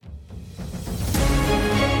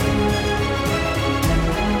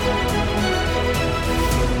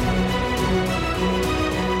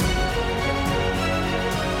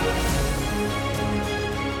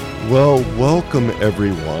Well, welcome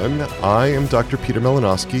everyone. I am Dr. Peter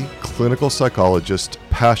Malinowski, clinical psychologist,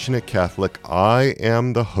 passionate Catholic. I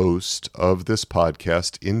am the host of this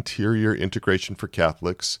podcast, Interior Integration for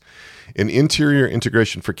Catholics. And Interior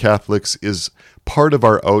Integration for Catholics is part of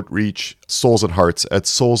our outreach, Souls and Hearts, at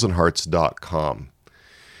soulsandhearts.com.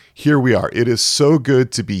 Here we are. It is so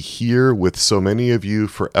good to be here with so many of you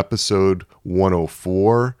for episode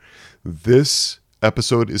 104. This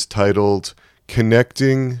episode is titled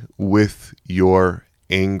Connecting with Your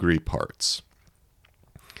Angry Parts.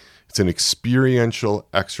 It's an experiential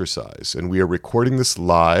exercise, and we are recording this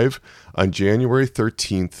live on January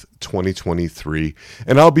 13th, 2023,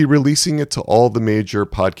 and I'll be releasing it to all the major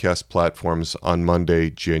podcast platforms on Monday,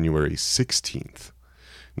 January 16th.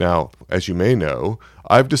 Now, as you may know,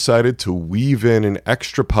 I've decided to weave in an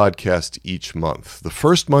extra podcast each month. The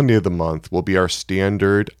first Monday of the month will be our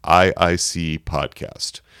standard IIC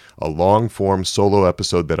podcast, a long-form solo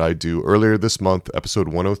episode that I do. Earlier this month, episode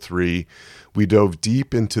 103, we dove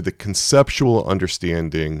deep into the conceptual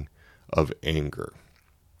understanding of anger.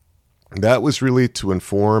 That was really to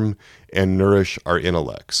inform and nourish our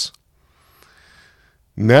intellects.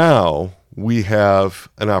 Now we have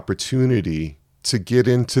an opportunity to get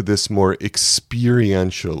into this more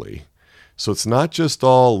experientially. So it's not just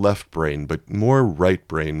all left brain, but more right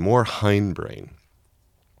brain, more hindbrain.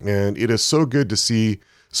 And it is so good to see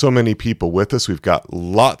so many people with us. We've got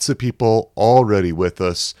lots of people already with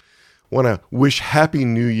us. I want to wish Happy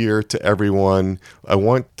New Year to everyone. I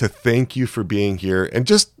want to thank you for being here. And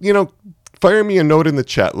just, fire me a note in the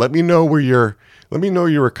chat. Let me know where you're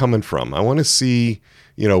coming from. I want to see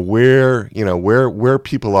where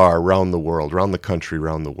people are around the world, around the country,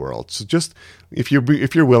 around the world. So just if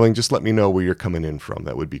you're willing, just let me know where you're coming in from.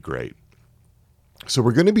 That would be great. So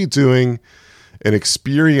we're going to be doing an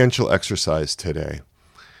experiential exercise today,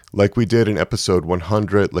 like we did in episode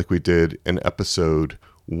 100, like we did in episode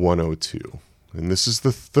 102. And this is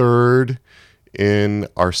the third in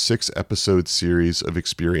our 6-episode series of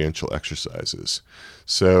experiential exercises.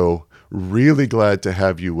 So really glad to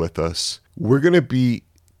have you with us. We're going to be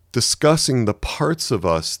discussing the parts of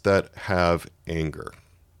us that have anger.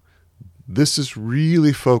 This is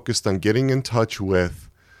really focused on getting in touch with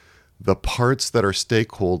the parts that are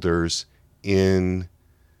stakeholders in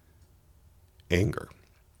anger.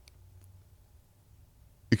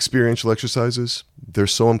 Experiential exercises, they're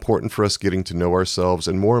so important for us getting to know ourselves,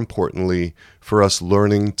 and more importantly, for us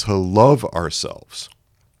learning to love ourselves.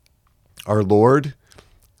 Our Lord,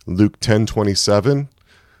 Luke 10:27,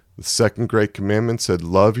 the second great commandment said,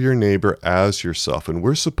 love your neighbor as yourself. And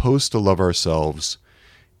we're supposed to love ourselves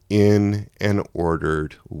in an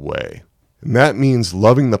ordered way. And that means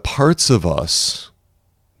loving the parts of us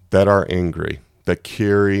that are angry, that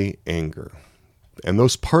carry anger. And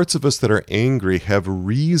those parts of us that are angry have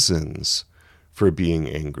reasons for being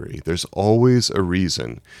angry. There's always a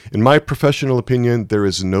reason. In my professional opinion, there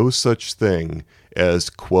is no such thing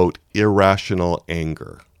as, quote, irrational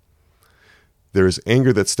anger. There is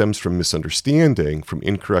anger that stems from misunderstanding, from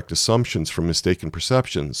incorrect assumptions, from mistaken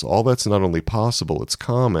perceptions. All that's not only possible, it's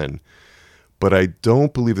common. But I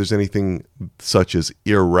don't believe there's anything such as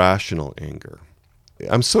irrational anger.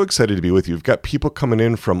 I'm so excited to be with you. We've got people coming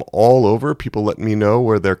in from all over. People letting me know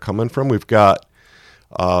where they're coming from. We've got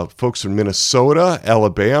folks from Minnesota,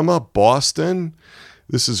 Alabama, Boston.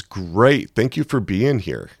 This is great. Thank you for being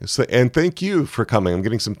here. And thank you for coming. I'm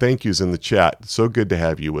getting some thank yous in the chat. So good to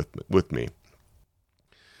have you with me.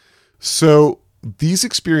 So these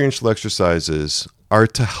experiential exercises are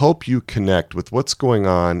to help you connect with what's going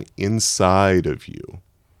on inside of you,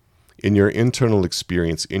 in your internal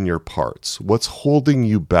experience, in your parts. What's holding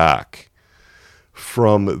you back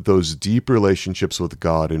from those deep relationships with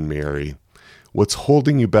God and Mary? What's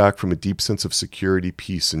holding you back from a deep sense of security,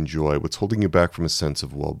 peace, and joy? What's holding you back from a sense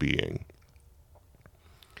of well-being?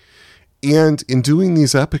 And in doing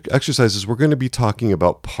these epic exercises, we're going to be talking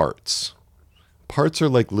about parts. Parts are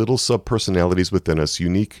like little sub-personalities within us,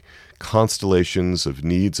 unique constellations of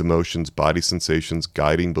needs, emotions, body sensations,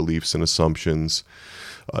 guiding beliefs and assumptions,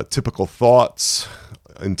 typical thoughts,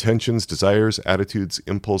 intentions, desires, attitudes,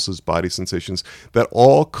 impulses, body sensations that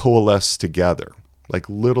all coalesce together like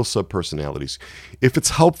little sub-personalities. If it's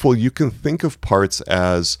helpful, you can think of parts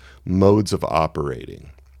as modes of operating.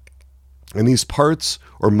 And these parts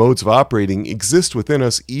or modes of operating exist within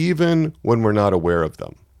us even when we're not aware of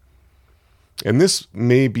them. And this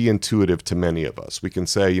may be intuitive to many of us. We can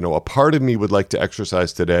say, a part of me would like to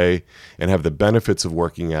exercise today and have the benefits of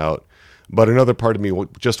working out, but another part of me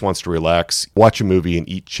just wants to relax, watch a movie, and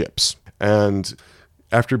eat chips. And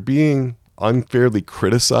after being unfairly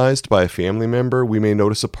criticized by a family member, we may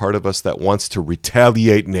notice a part of us that wants to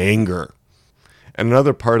retaliate in anger, and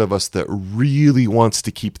another part of us that really wants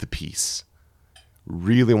to keep the peace,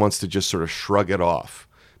 really wants to just sort of shrug it off,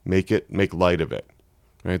 make light of it,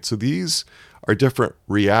 right? So these are different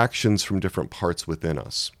reactions from different parts within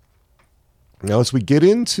us. Now, as we get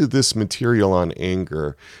into this material on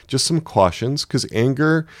anger, just some cautions, because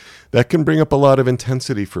anger, that can bring up a lot of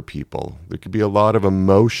intensity for people. There could be a lot of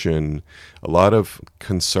emotion, a lot of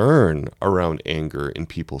concern around anger in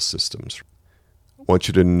people's systems. I want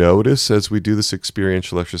you to notice as we do this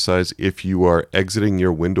experiential exercise, if you are exiting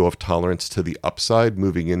your window of tolerance to the upside,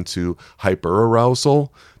 moving into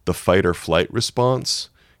hyperarousal, the fight or flight response,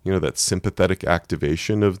 that sympathetic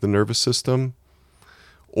activation of the nervous system.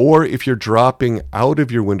 Or if you're dropping out of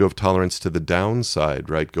your window of tolerance to the downside,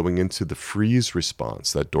 right, going into the freeze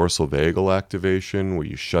response, that dorsal vagal activation where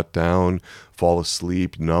you shut down, fall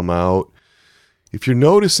asleep, numb out. If you're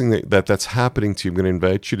noticing that that's happening to you, I'm going to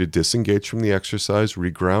invite you to disengage from the exercise,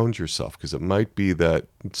 reground yourself, because it might be that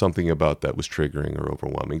something about that was triggering or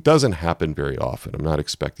overwhelming. It doesn't happen very often. I'm not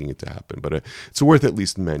expecting it to happen, but it's worth at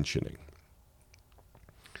least mentioning.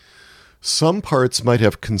 Some parts might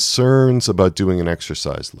have concerns about doing an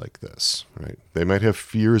exercise like this, right? They might have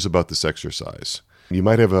fears about this exercise. You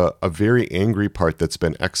might have a very angry part that's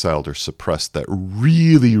been exiled or suppressed that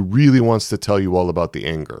really, really wants to tell you all about the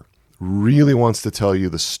anger, really wants to tell you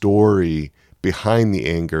the story behind the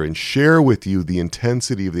anger and share with you the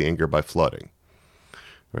intensity of the anger by flooding.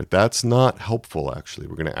 Right? That's not helpful, actually.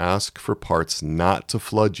 We're going to ask for parts not to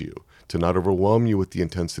flood you, to not overwhelm you with the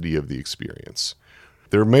intensity of the experience.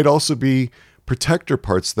 There might also be protector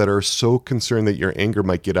parts that are so concerned that your anger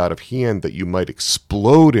might get out of hand that you might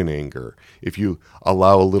explode in anger if you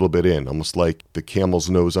allow a little bit in, almost like the camel's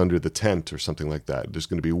nose under the tent or something like that. There's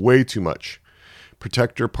going to be way too much.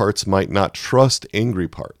 Protector parts might not trust angry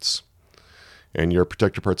parts. And your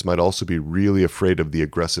protector parts might also be really afraid of the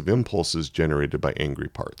aggressive impulses generated by angry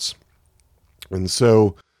parts. And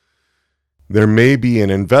so there may be an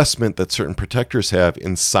investment that certain protectors have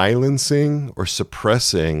in silencing or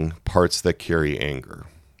suppressing parts that carry anger.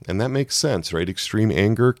 And that makes sense, right? Extreme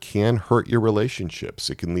anger can hurt your relationships.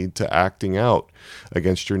 It can lead to acting out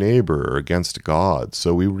against your neighbor or against God.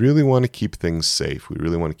 So we really want to keep things safe. We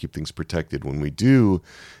really want to keep things protected when we do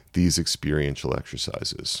these experiential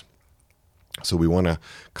exercises. So we want to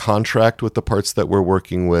contract with the parts that we're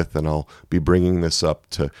working with, and I'll be bringing this up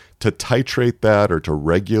to titrate that or to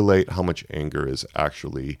regulate how much anger is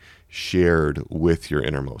actually shared with your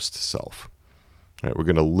innermost self. All right, we're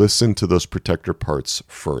going to listen to those protector parts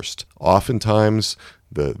first. Oftentimes,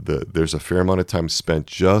 there's a fair amount of time spent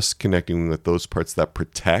just connecting with those parts that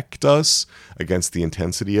protect us against the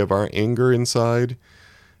intensity of our anger inside,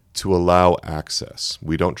 to allow access.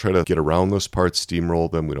 We don't try to get around those parts,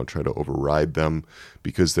 steamroll them. We don't try to override them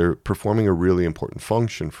because they're performing a really important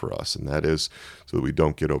function for us, and that is so that we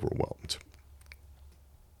don't get overwhelmed.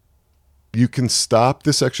 You can stop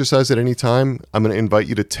this exercise at any time. I'm going to invite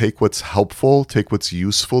you to take what's helpful, take what's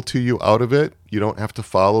useful to you out of it. You don't have to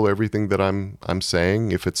follow everything that I'm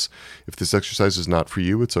saying. If this exercise is not for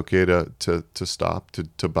you, it's okay to stop,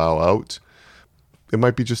 to bow out. It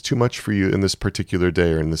might be just too much for you in this particular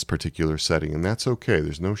day or in this particular setting, and that's okay.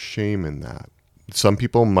 There's no shame in that. Some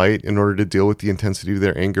people might, in order to deal with the intensity of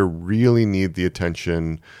their anger, really need the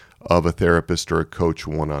attention of a therapist or a coach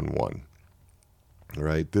one-on-one. All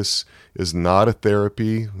right? This is not a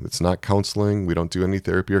therapy. It's not counseling. We don't do any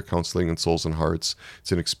therapy or counseling in Souls and Hearts.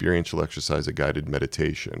 It's an experiential exercise, a guided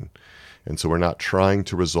meditation. And so we're not trying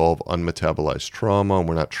to resolve unmetabolized trauma.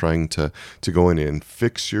 We're not trying to go in and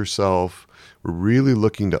fix yourself. We're really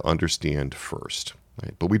looking to understand first,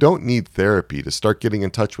 right? But we don't need therapy to start getting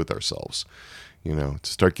in touch with ourselves, to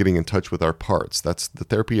start getting in touch with our parts. That's the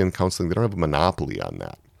therapy and counseling. They don't have a monopoly on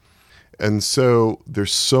that. And so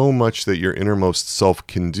there's so much that your innermost self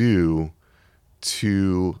can do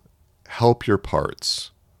to help your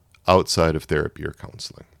parts outside of therapy or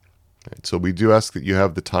counseling. Right. So we do ask that you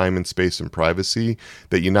have the time and space and privacy,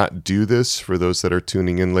 that you not do this, for those that are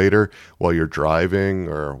tuning in later, while you're driving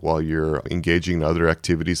or while you're engaging in other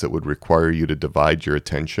activities that would require you to divide your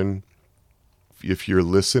attention. If you're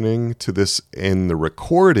listening to this in the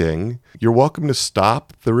recording, you're welcome to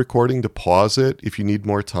stop the recording, to pause it if you need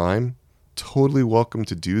more time. Totally welcome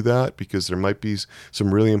to do that, because there might be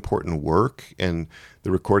some really important work and the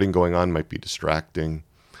recording going on might be distracting.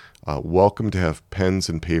 Welcome to have pens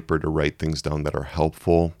and paper to write things down that are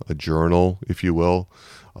helpful, a journal, if you will,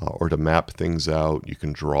 or to map things out. You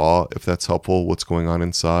can draw if that's helpful, what's going on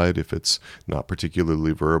inside, if it's not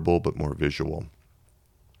particularly verbal but more visual.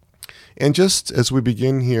 And just as we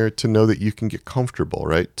begin here, to know that you can get comfortable,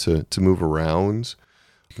 right? To move around.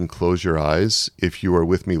 You can close your eyes. If you are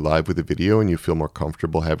with me live with a video and you feel more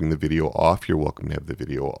comfortable having the video off, you're welcome to have the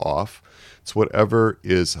video off. It's whatever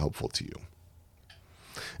is helpful to you.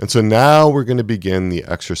 And so now we're going to begin the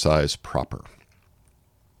exercise proper.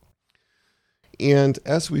 And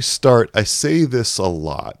as we start, I say this a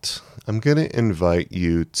lot. I'm going to invite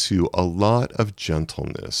you to a lot of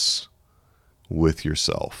gentleness with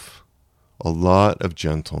yourself, a lot of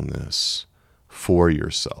gentleness for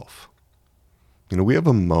yourself. We have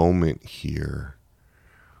a moment here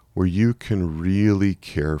where you can really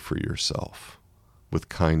care for yourself with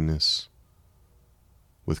kindness,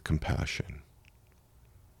 with compassion.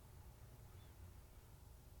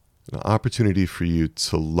 An opportunity for you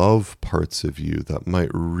to love parts of you that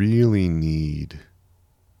might really need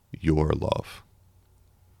your love.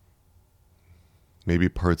 Maybe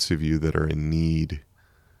parts of you that are in need,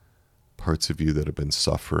 parts of you that have been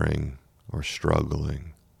suffering or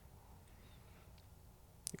struggling.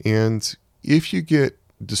 And if you get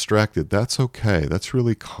distracted, that's okay. That's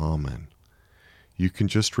really common. You can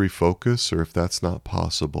just refocus, or if that's not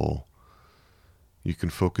possible, you can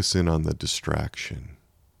focus in on the distraction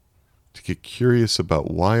to get curious about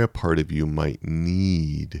why a part of you might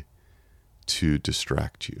need to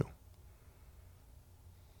distract you.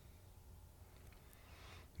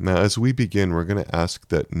 Now, as we begin, we're going to ask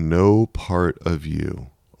that no part of you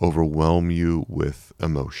overwhelm you with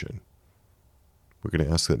emotion. We're going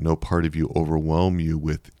to ask that no part of you overwhelm you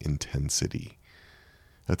with intensity.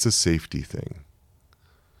 That's a safety thing.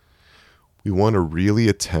 We want to really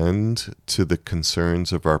attend to the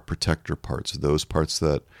concerns of our protector parts, those parts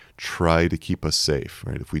that try to keep us safe,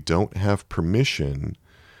 right? If we don't have permission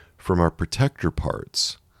from our protector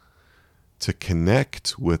parts to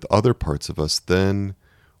connect with other parts of us, then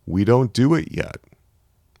we don't do it yet.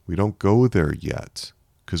 We don't go there yet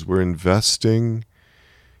because we're investing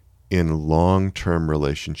in long-term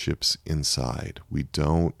relationships inside. We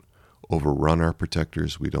don't overrun our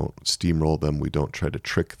protectors. We don't steamroll them. We don't try to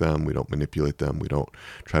trick them. We don't manipulate them. We don't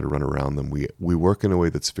try to run around them. We work in a way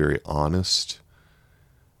that's very honest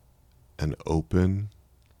and open.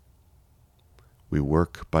 We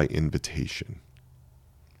work by invitation.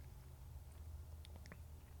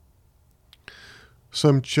 So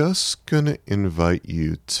I'm just going to invite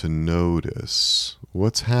you to notice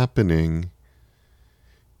what's happening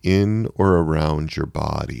in or around your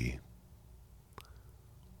body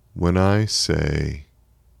when I say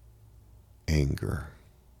anger.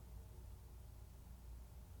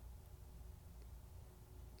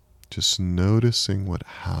 Just noticing what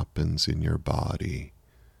happens in your body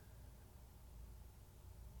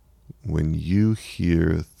when you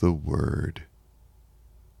hear the word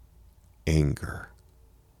anger.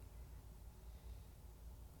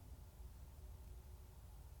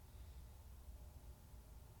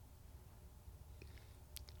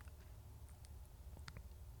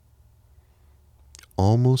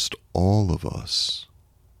 Almost all of us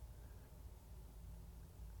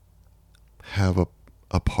have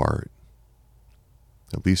a part,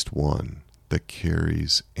 at least one, that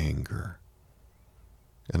carries anger.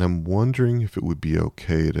 And I'm wondering if it would be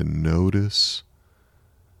okay to notice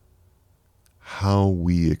how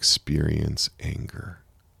we experience anger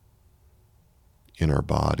in our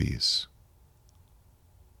bodies.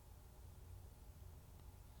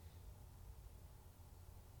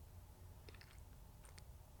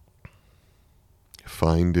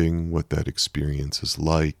 Finding what that experience is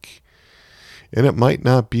like. And it might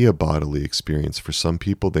not be a bodily experience. For some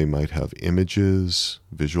people, they might have images,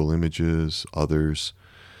 visual images. Others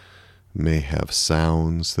may have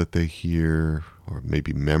sounds that they hear, or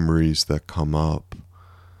maybe memories that come up.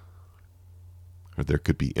 Or there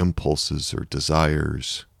could be impulses or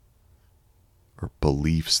desires, or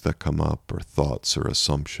beliefs that come up, or thoughts or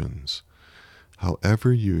assumptions.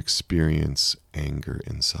 However you experience anger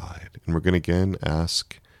inside. And we're going to again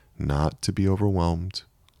ask not to be overwhelmed.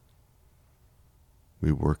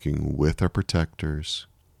 We're working with our protectors.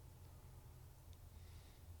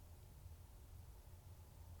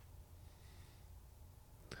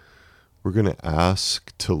 We're going to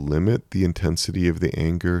ask to limit the intensity of the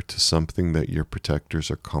anger to something that your protectors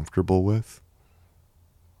are comfortable with.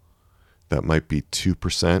 That might be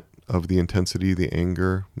 2% of the intensity of the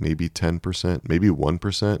anger, maybe 10%, maybe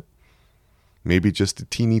 1%, maybe just a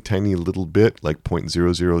teeny tiny little bit, like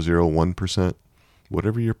 0.0001%,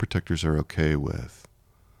 whatever your protectors are okay with.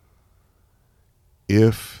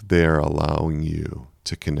 If they're allowing you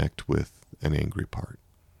to connect with an angry part.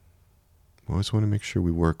 We always want to make sure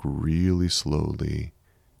we work really slowly,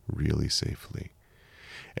 really safely.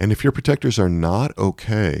 And if your protectors are not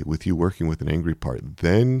okay with you working with an angry part,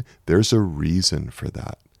 then there's a reason for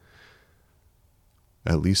that.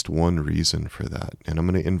 At least one reason for that. And I'm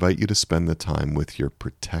going to invite you to spend the time with your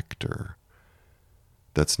protector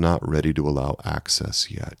that's not ready to allow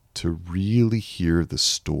access yet, to really hear the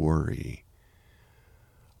story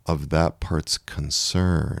of that part's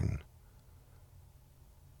concern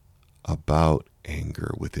about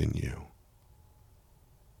anger within you.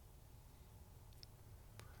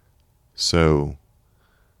 So,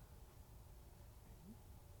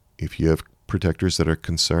 if you have protectors that are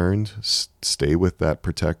concerned, stay with that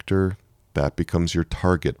protector. That becomes your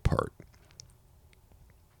target part.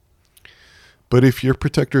 But if your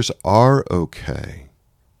protectors are okay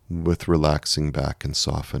with relaxing back and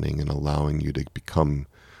softening and allowing you to become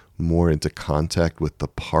more into contact with the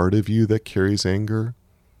part of you that carries anger,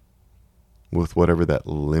 with whatever that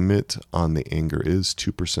limit on the anger is,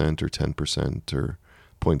 2% or 10% or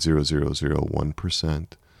 0.0001%, then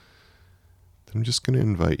I'm just going to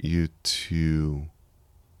invite you to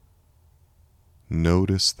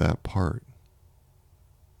notice that part.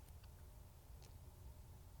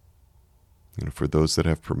 For those that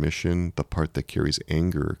have permission, the part that carries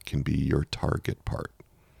anger can be your target part.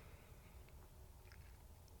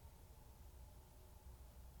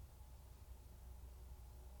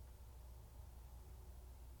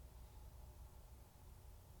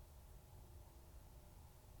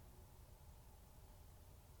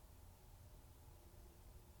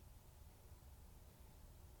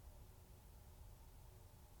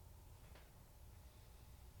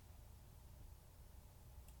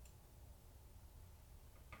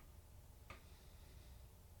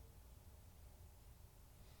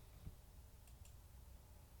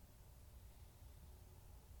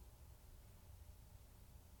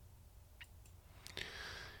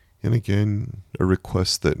 And again, a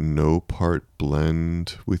request that no part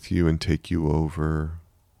blend with you and take you over,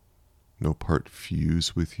 no part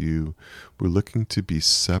fuse with you. We're looking to be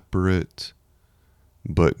separate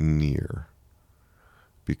but near.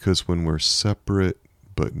 Because when we're separate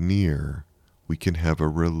but near, we can have a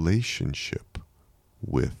relationship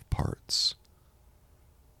with parts.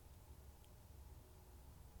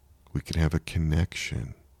 We can have a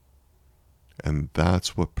connection. And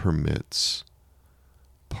that's what permits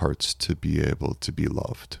parts to be able to be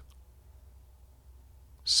loved.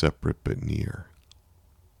 Separate but near.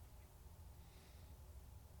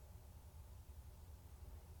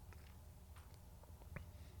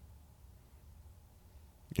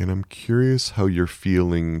 And I'm curious how you're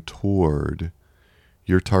feeling toward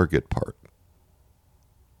your target part.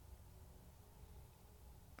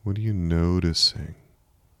 What are you noticing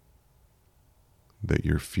that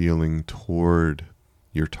you're feeling toward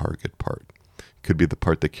your target part? It could be the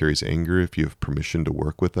part that carries anger if you have permission to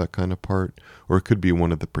work with that kind of part, or it could be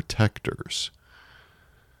one of the protectors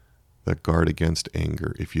that guard against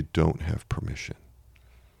anger if you don't have permission.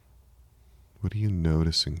 What are you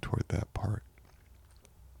noticing toward that part?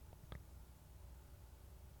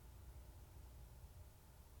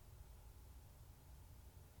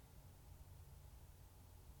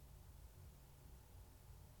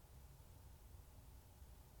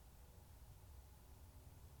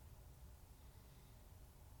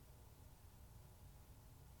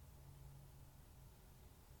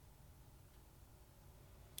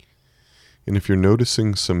 And if you're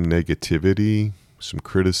noticing some negativity, some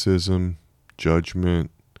criticism,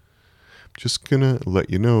 judgment, I'm just going to let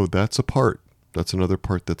you know that's a part. That's another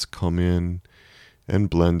part that's come in and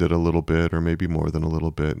blended a little bit, or maybe more than a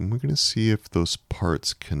little bit. And we're going to see if those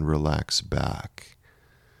parts can relax back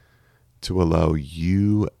to allow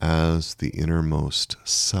you as the innermost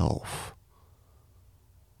self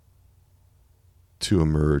to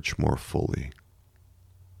emerge more fully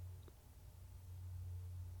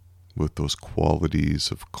with those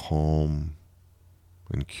qualities of calm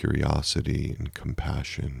and curiosity and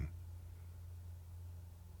compassion.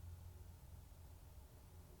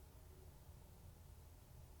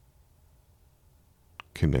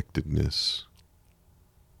 Connectedness,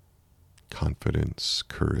 confidence,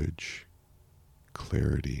 courage,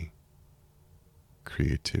 clarity,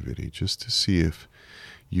 creativity, just to see if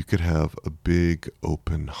you could have a big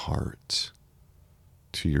open heart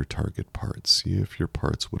to your target parts. See if your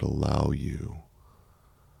parts would allow you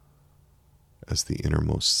as the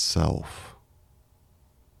innermost self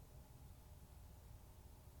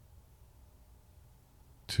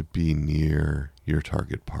to be near your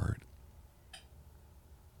target part.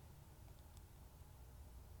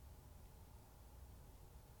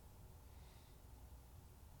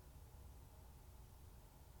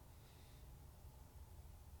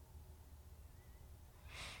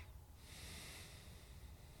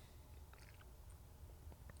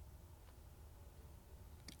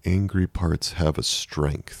 angry parts have a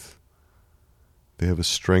strength. They have a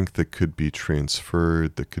strength that could be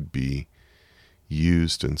transferred, that could be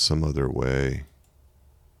used in some other way.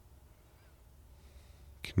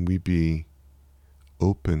 Can we be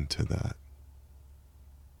open to that?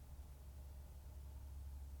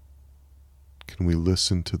 Can we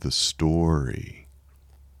listen to the story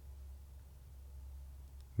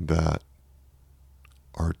that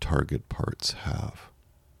our target parts have?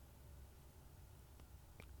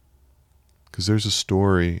 Because there's a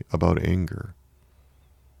story about anger.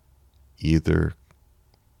 Either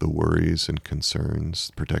the worries and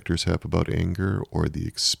concerns protectors have about anger, or the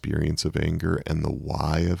experience of anger and the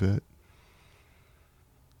why of it.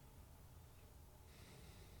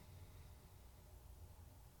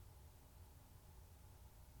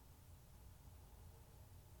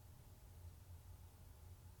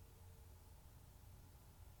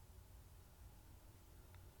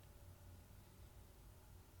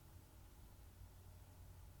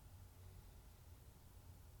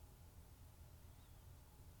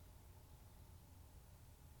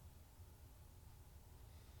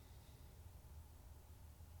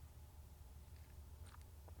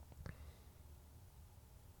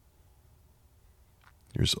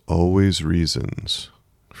 There's always reasons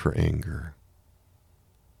for anger.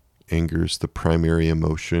 Anger is the primary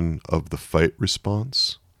emotion of the fight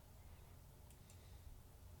response.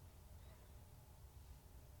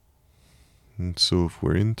 And so if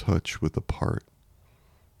we're in touch with a part,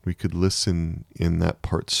 we could listen in that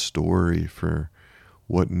part's story for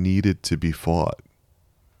what needed to be fought.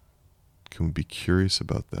 Can we be curious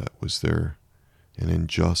about that? Was there an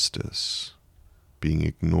injustice, being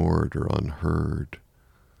ignored or unheard,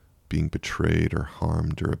 being betrayed or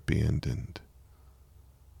harmed or abandoned?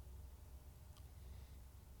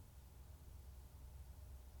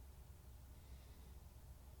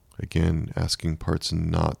 Again, asking parts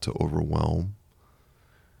not to overwhelm,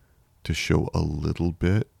 to show a little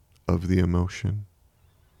bit of the emotion,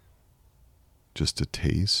 just a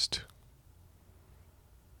taste.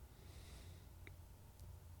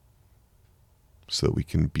 So that we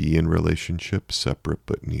can be in relationship, separate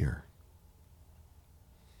but near.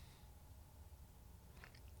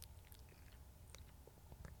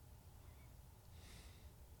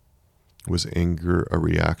 Was anger a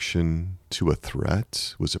reaction to a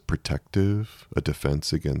threat? Was it protective, a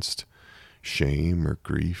defense against shame or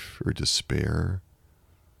grief or despair?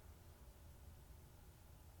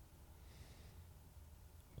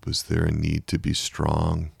 Was there a need to be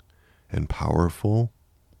strong and powerful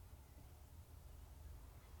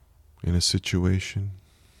in a situation?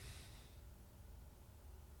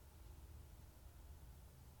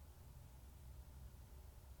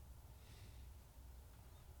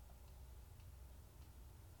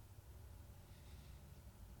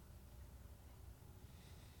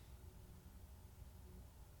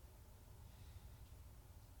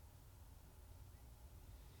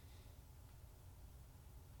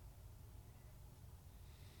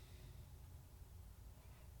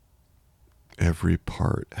 Every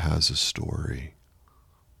part has a story.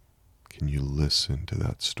 Can you listen to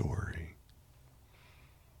that story?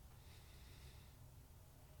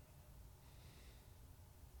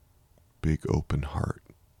 Big open heart.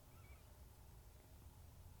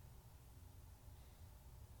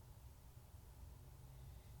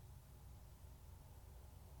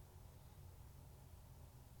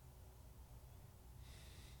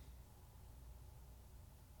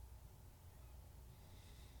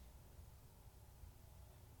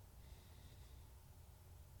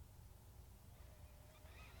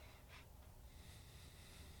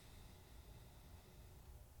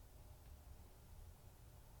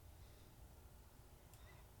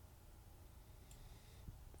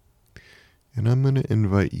 And I'm going to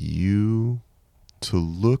invite you to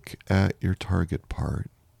look at your target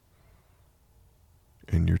part,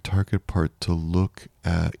 and your target part to look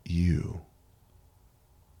at you.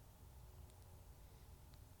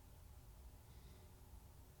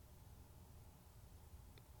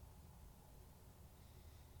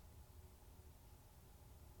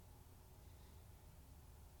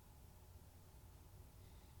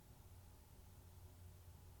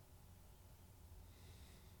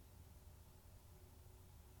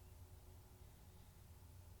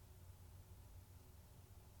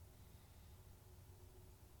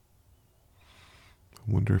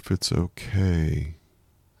 I wonder if it's okay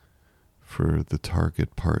for the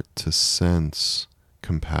target part to sense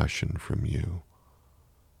compassion from you,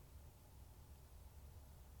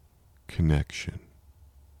 connection,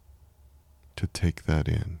 to take that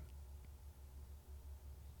in.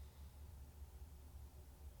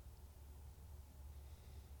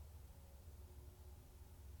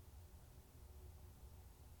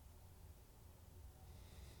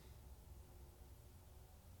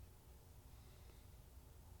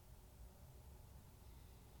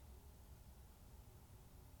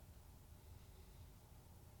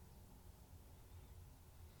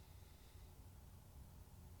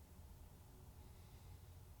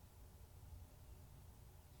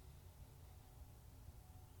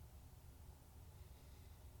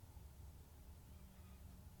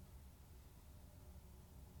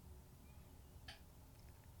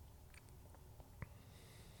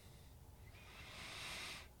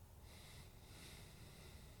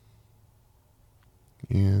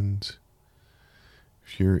 And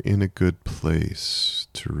if you're in a good place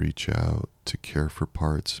to reach out, to care for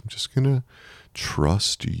parts, I'm just going to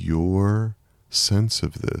trust your sense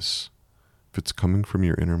of this. If it's coming from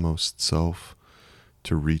your innermost self,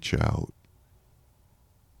 to reach out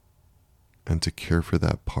and to care for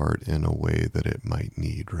that part in a way that it might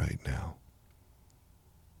need right now.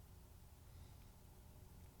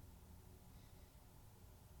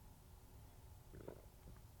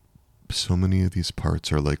 So many of these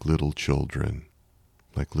parts are like little children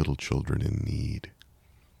in need.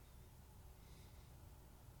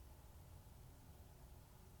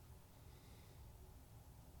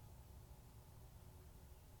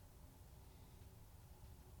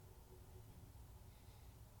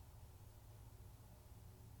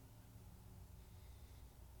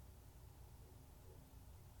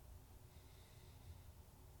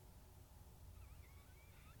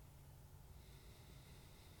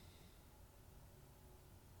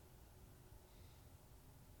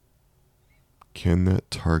 Can that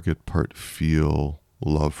target part feel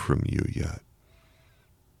love from you yet?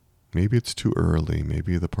 Maybe it's too early.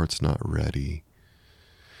 Maybe the part's not ready.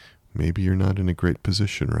 Maybe you're not in a great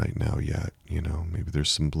position right now yet. Maybe there's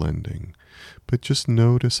some blending. But just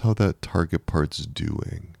notice how that target part's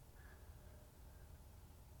doing.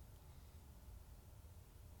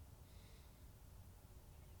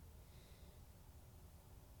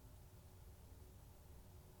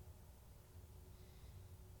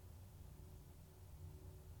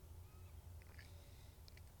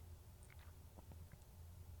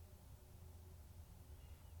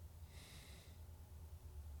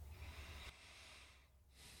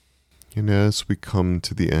 And as we come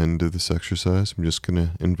to the end of this exercise, I'm just going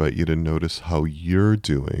to invite you to notice how you're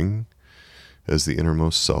doing as the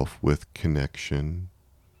innermost self with connection,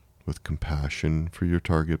 with compassion for your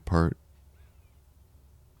target part,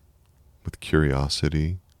 with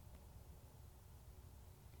curiosity,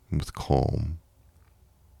 and with calm.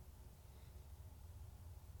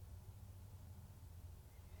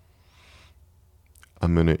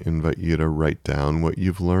 I'm going to invite you to write down what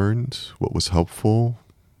you've learned, what was helpful,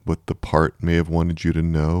 what the part may have wanted you to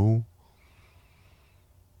know,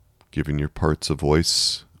 giving your parts a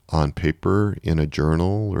voice on paper, in a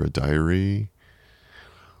journal or a diary.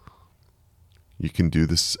 You can do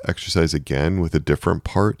this exercise again with a different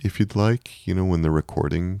part if you'd like, when the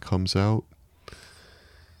recording comes out.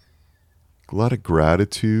 A lot of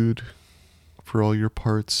gratitude for all your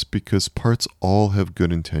parts, because parts all have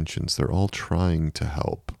good intentions. They're all trying to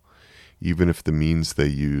help, even if the means they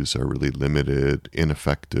use are really limited,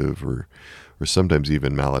 ineffective, or sometimes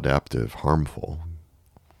even maladaptive, harmful.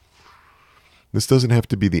 This doesn't have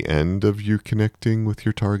to be the end of you connecting with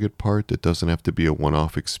your target part. It doesn't have to be a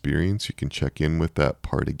one-off experience. You can check in with that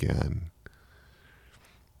part again.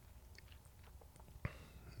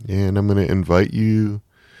 And I'm going to invite you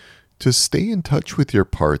to stay in touch with your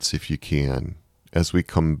parts if you can. As we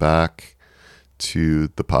come back to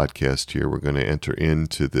the podcast here, we're going to enter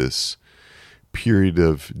into this period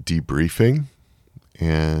of debriefing,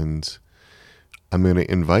 and I'm going to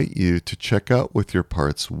invite you to check out with your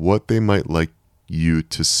parts what they might like you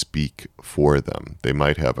to speak for them. They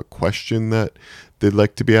might have a question that they'd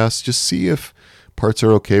like to be asked. Just see if parts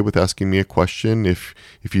are okay with asking me a question. If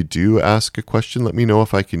you do ask a question, let me know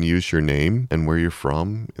if I can use your name and where you're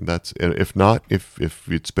from. If not, if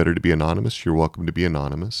it's better to be anonymous, you're welcome to be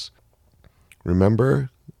anonymous. Remember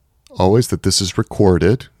always that this is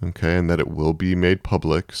recorded, okay, and that it will be made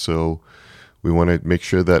public. So we want to make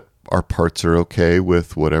sure that our parts are okay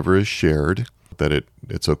with whatever is shared, that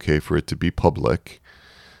it's okay for it to be public,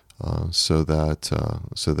 so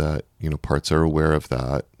that parts are aware of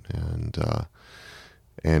that.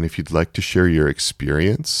 And if you'd like to share your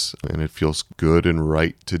experience and it feels good and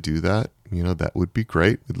right to do that, that would be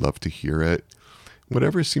great. We'd love to hear it.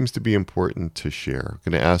 Whatever seems to be important to share.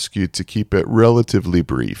 I'm going to ask you to keep it relatively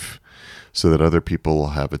brief so that other people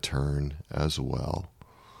will have a turn as well.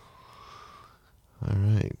 All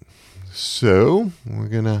right. So we're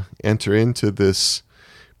going to enter into this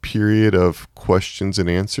period of questions and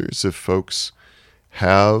answers. If folks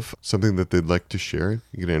have something that they'd like to share, I'm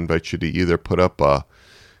going to invite you to either put up a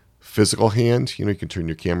physical hand, you can turn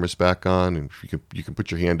your cameras back on, and you can put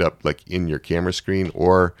your hand up like in your camera screen,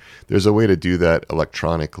 or there's a way to do that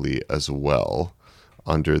electronically as well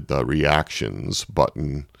under the reactions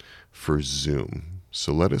button for Zoom.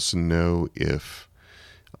 So let us know if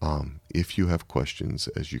you have questions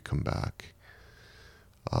as you come back.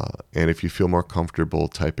 And if you feel more comfortable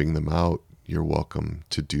typing them out, you're welcome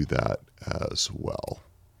to do that as well.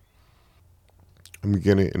 I'm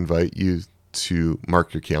going to invite you to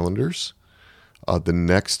mark your calendars The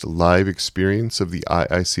next live experience of the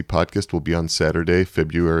IIC podcast will be on Saturday,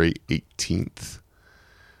 February 18th,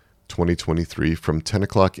 2023, from 10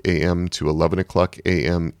 o'clock a.m. to 11 o'clock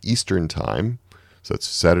a.m. Eastern Time. So that's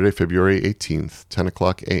Saturday, February 18th, 10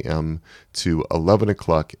 o'clock a.m. to 11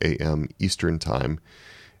 o'clock a.m. Eastern Time.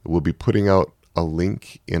 We'll be putting out a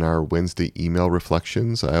link in our Wednesday email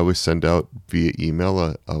reflections. I always send out via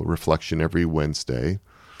email a reflection every Wednesday.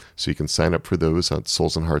 So you can sign up for those at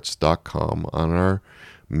soulsandhearts.com. On our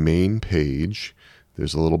main page,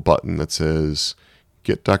 there's a little button that says,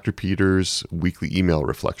 Get Dr. Peter's weekly email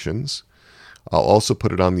reflections. I'll also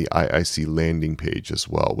put it on the IIC landing page as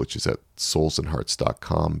well, which is at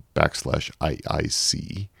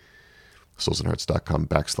soulsandhearts.com/IIC.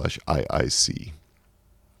 soulsandhearts.com/IIC.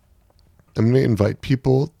 I'm going to invite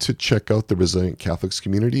people to check out the Resilient Catholics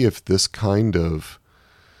community. If this kind of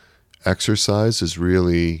exercise is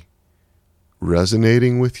really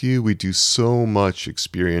resonating with you, we do so much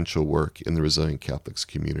experiential work in the Resilient Catholics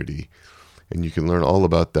community. And you can learn all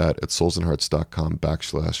about that at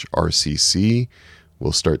soulsandhearts.com/RCC.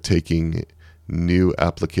 We'll start taking new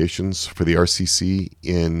applications for the RCC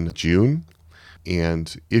in June.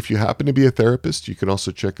 And if you happen to be a therapist, you can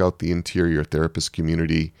also check out the Interior Therapist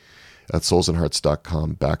community at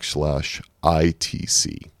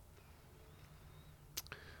soulsandhearts.com/ITC.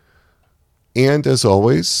 And as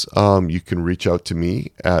always, you can reach out to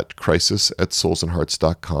me at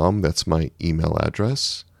crisis@soulsandhearts.com. That's my email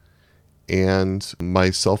address. And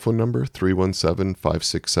my cell phone number,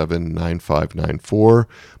 317-567-9594.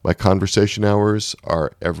 My conversation hours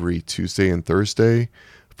are every Tuesday and Thursday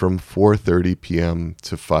from 4:30 p.m.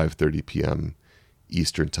 to 5:30 p.m.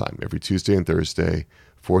 Eastern Time. Every Tuesday and Thursday,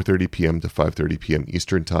 4:30 p.m. to 5:30 p.m.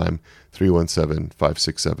 Eastern Time,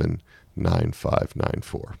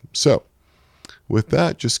 317-567-9594. So, with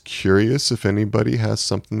that, just curious if anybody has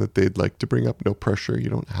something that they'd like to bring up. No pressure. You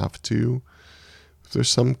don't have to. If there's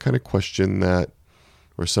some kind of question that,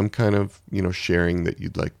 or some kind of, sharing that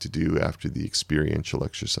you'd like to do after the experiential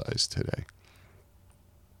exercise today.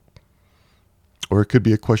 Or it could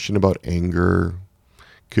be a question about anger.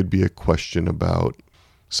 Could be a question about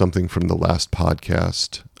something from the last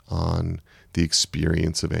podcast on the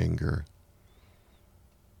experience of anger.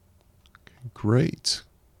 Okay, great.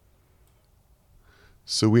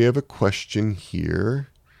 So we have a question here.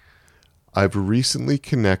 I've recently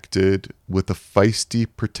connected with a feisty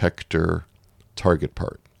protector target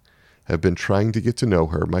part. I've been trying to get to know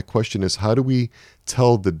her. My question is, how do we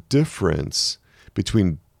tell the difference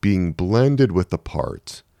between being blended with a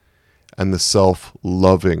part and the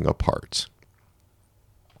self-loving a part?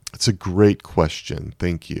 It's a great question.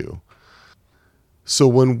 Thank you. So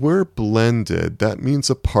when we're blended, that means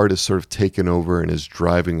a part is sort of taken over and is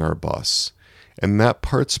driving our bus. And that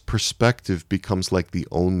part's perspective becomes like the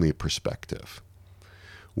only perspective.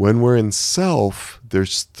 When we're in self,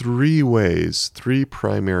 there's three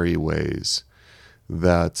primary ways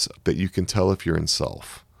that you can tell if you're in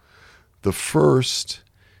self. The first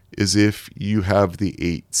is if you have the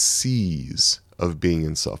 8 C's of being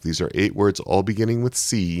in self. These are 8 words, all beginning with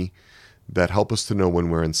C, that help us to know when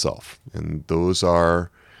we're in self. And those are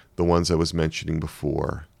the ones I was mentioning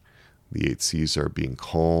before. The 8 C's are being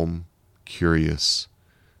calm, curious,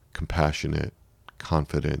 compassionate,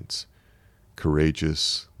 confident,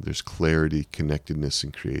 courageous. There's clarity, connectedness,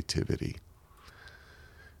 and creativity.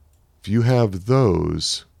 If you have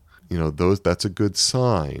those, that's a good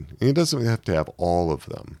sign. And it doesn't have to have all of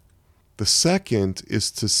them. The second is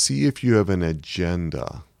to see if you have an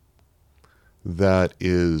agenda that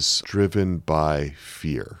is driven by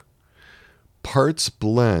fear. Parts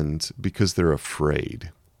blend because they're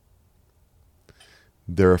afraid.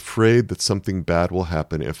 They're afraid that something bad will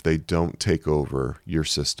happen if they don't take over your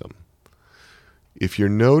system. If you're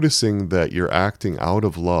noticing that you're acting out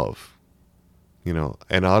of love,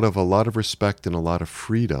 and out of a lot of respect and a lot of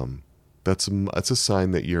freedom, that's a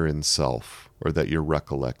sign that you're in self, or that you're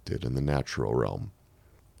recollected in the natural realm.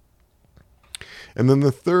 And then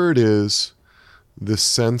the third is the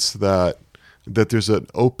sense that there's an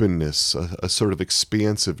openness, a sort of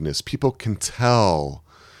expansiveness. People can tell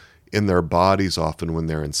in their bodies often when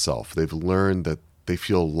they're in self. They've learned that they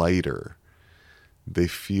feel lighter. They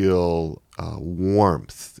feel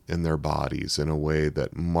warmth in their bodies in a way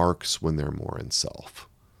that marks when they're more in self.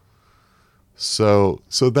 So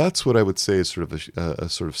that's what I would say is sort of a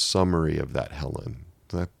sort of summary of that, Helen.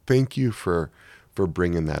 Thank you for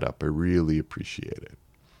bringing that up. I really appreciate it.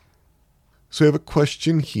 So I have a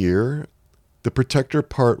question here. The protector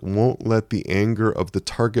part won't let the anger of the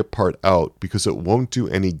target part out because it won't do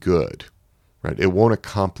any good, right? It won't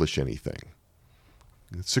accomplish anything.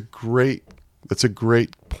 That's a great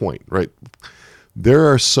point, right? There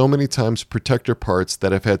are so many times protector parts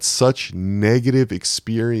that have had such negative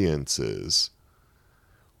experiences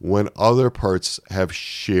when other parts have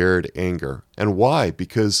shared anger. And why?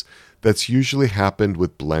 Because that's usually happened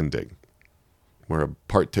with blending, where a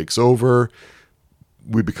part takes over,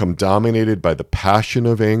 we become dominated by the passion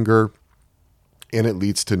of anger, and it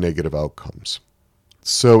leads to negative outcomes.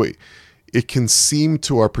 So it can seem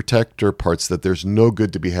to our protector parts that there's no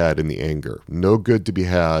good to be had in the anger, no good to be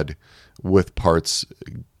had with parts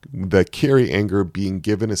that carry anger being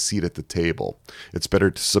given a seat at the table. It's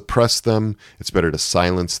better to suppress them. It's better to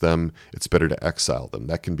silence them. It's better to exile them.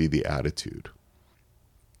 That can be the attitude.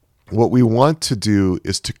 What we want to do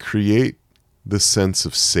is to create the sense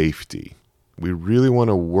of safety. We really want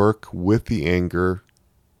to work with the anger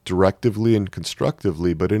directively and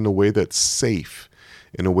constructively, but in a way that's safe,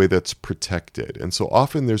 in a way that's protected. And so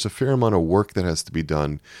often there's a fair amount of work that has to be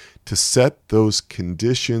done to set those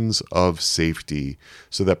conditions of safety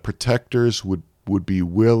so that protectors would be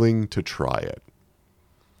willing to try it.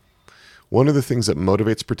 One of the things that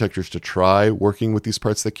motivates protectors to try working with these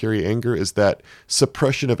parts that carry anger is that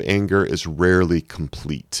suppression of anger is rarely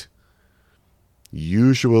complete.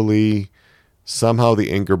 Usually, somehow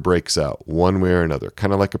the anger breaks out one way or another,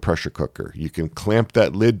 kind of like a pressure cooker. You can clamp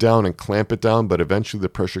that lid down and clamp it down, but eventually the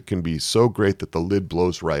pressure can be so great that the lid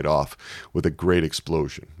blows right off with a great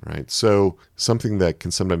explosion, right? So something that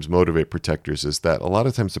can sometimes motivate protectors is that a lot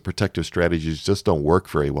of times the protective strategies just don't work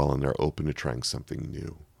very well and they're open to trying something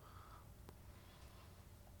new.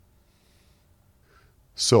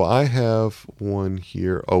 So I have one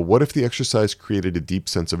here. Oh, what if the exercise created a deep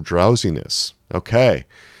sense of drowsiness? Okay.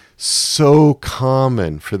 So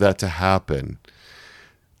common for that to happen.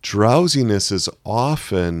 Drowsiness is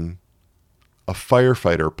often a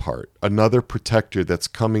firefighter part, another protector that's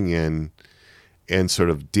coming in and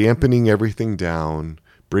sort of dampening everything down,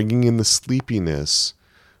 bringing in the sleepiness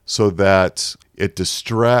so that it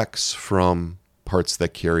distracts from parts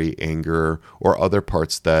that carry anger or other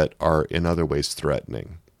parts that are in other ways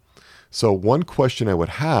threatening. So one question I would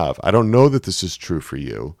have, I don't know that this is true for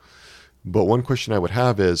you, but one question I would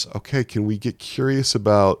have is, okay, can we get curious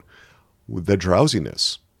about the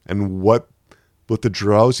drowsiness and what the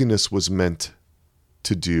drowsiness was meant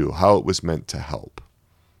to do, how it was meant to help,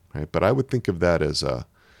 right? But I would think of that as a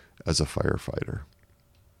firefighter.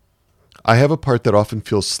 I have a part that often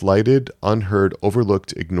feels slighted, unheard,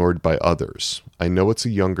 overlooked, ignored by others. I know it's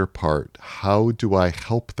a younger part. How do I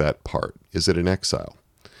help that part? Is it an exile?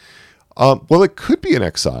 Well, it could be an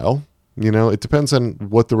exile. It depends on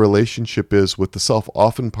what the relationship is with the self.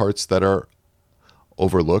 Often parts that are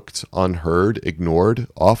overlooked, unheard, ignored,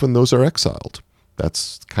 often those are exiled.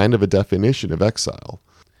 That's kind of a definition of exile.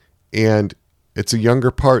 And it's a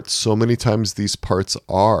younger part. So many times these parts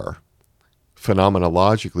are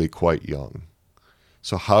phenomenologically quite young.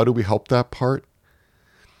 So how do we help that part?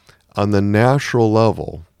 On the natural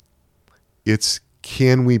level, it's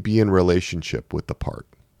can we be in relationship with the part?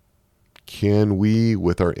 Can we,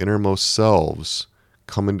 with our innermost selves,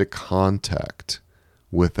 come into contact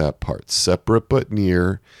with that part, separate but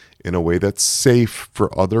near, in a way that's safe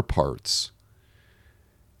for other parts?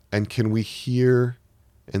 And can we hear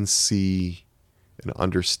and see and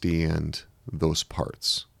understand those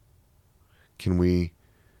parts? Can we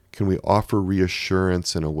offer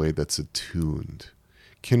reassurance in a way that's attuned?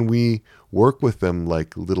 Can we work with them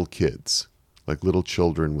like little kids, like little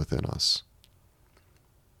children within us?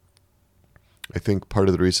 I think part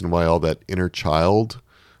of the reason why all that inner child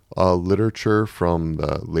literature from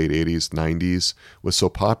the late 80s, 90s was so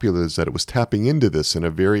popular is that it was tapping into this in a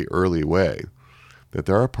very early way, that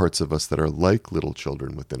there are parts of us that are like little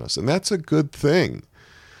children within us. And that's a good thing.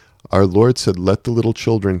 Our Lord said, "Let the little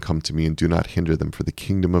children come to me and do not hinder them, for the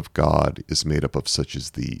kingdom of God is made up of such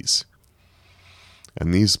as these."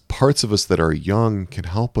 And these parts of us that are young can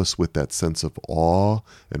help us with that sense of awe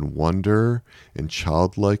and wonder and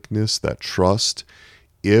childlikeness, that trust,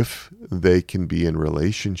 if they can be in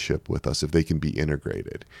relationship with us, if they can be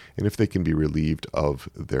integrated, and if they can be relieved of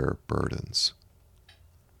their burdens.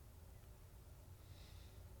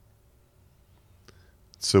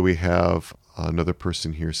 So we have another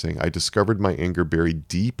person here saying, "I discovered my anger buried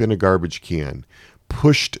deep in a garbage can,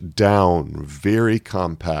 pushed down, very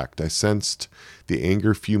compact. I sensed the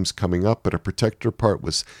anger fumes coming up, but a protector part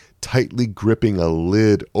was tightly gripping a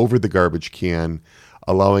lid over the garbage can,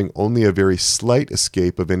 allowing only a very slight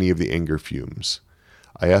escape of any of the anger fumes.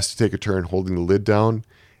 I asked to take a turn holding the lid down,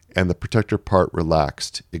 and the protector part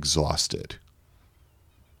relaxed, exhausted."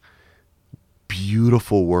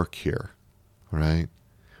 Beautiful work here, right?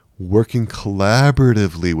 Working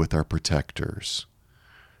collaboratively with our protectors,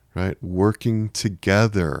 right? Working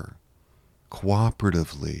together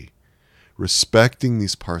cooperatively, respecting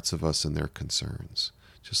these parts of us and their concerns.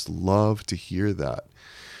 Just love to hear that,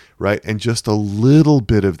 right? And just a little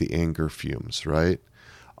bit of the anger fumes, right?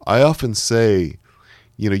 I often say,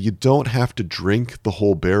 you don't have to drink the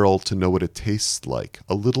whole barrel to know what it tastes like.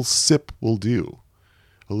 A little sip will do.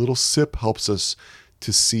 A little sip helps us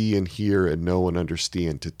to see and hear and know and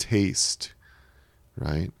understand, to taste,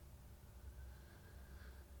 right?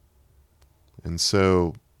 And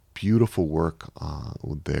so beautiful work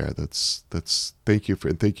there. That's thank you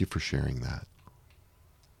for sharing that.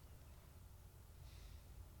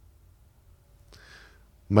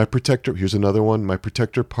 My protector, here's another one. My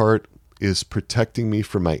protector part is protecting me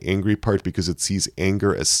from my angry part because it sees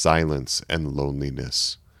anger as silence and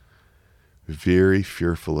loneliness. Very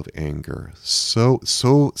fearful of anger.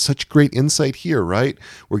 Such great insight here, right?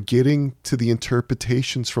 We're getting to the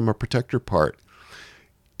interpretations from our protector part.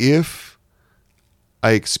 If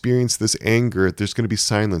I experience this anger, there's going to be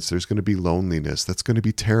silence, there's going to be loneliness. That's going to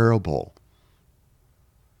be terrible.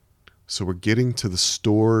 So we're getting to the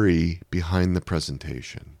story behind the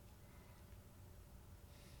presentation.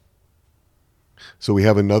 So we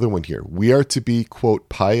have another one here. We are to be, quote,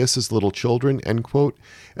 pious as little children, end quote.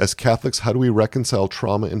 As Catholics, how do we reconcile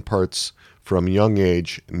trauma in parts from young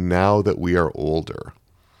age now that we are older?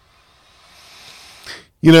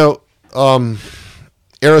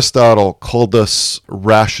 Aristotle called us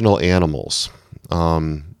rational animals.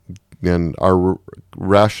 And our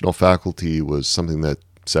rational faculty was something that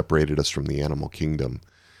separated us from the animal kingdom.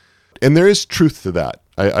 And there is truth to that.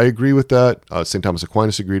 I agree with that. St. Thomas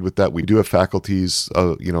Aquinas agreed with that. We do have faculties,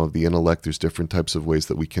 of the intellect. There's different types of ways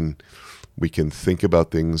that we can think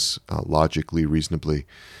about things logically, reasonably.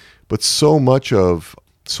 But so much of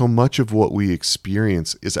what we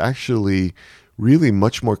experience is actually really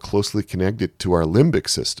much more closely connected to our limbic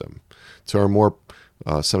system, to our more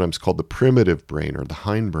sometimes called the primitive brain or the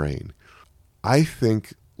hindbrain. I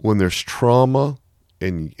think when there's trauma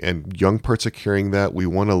and young parts are carrying that, we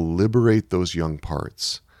want to liberate those young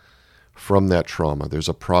parts from that trauma. There's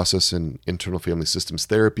a process in internal family systems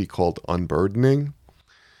therapy called unburdening.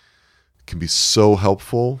 It can be so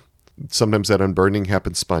helpful. Sometimes that unburdening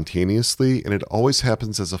happens spontaneously, and it always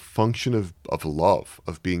happens as a function of love,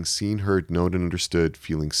 of being seen, heard, known, and understood,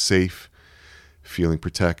 feeling safe, feeling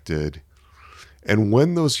protected. And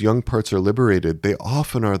when those young parts are liberated, they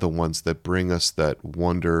often are the ones that bring us that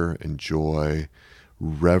wonder and joy,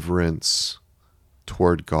 reverence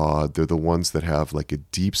toward God. They're the ones that have like a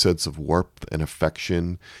deep sense of warmth and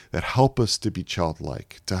affection that help us to be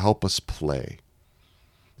childlike, to help us play.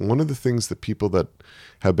 One of the things that people that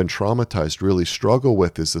have been traumatized really struggle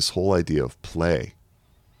with is this whole idea of play,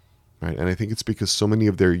 right? And I think it's because so many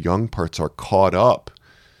of their young parts are caught up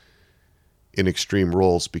in extreme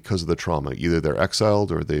roles because of the trauma. Either they're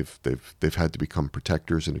exiled or they've had to become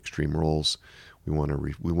protectors in extreme roles. We want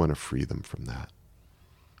to free them from that.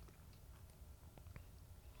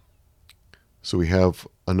 So we have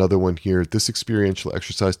another one here. This experiential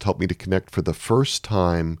exercise helped me to connect for the first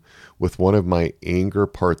time with one of my anger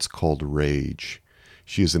parts called rage.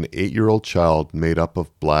 She is an 8-year-old child made up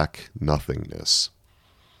of black nothingness.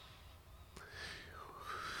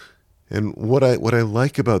 And what I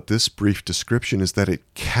like about this brief description is that it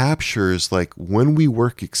captures, like, when we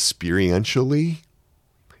work experientially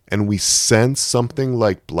and we sense something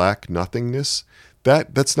like black nothingness,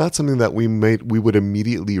 that's not something that we would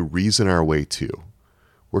immediately reason our way to.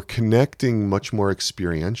 We're connecting much more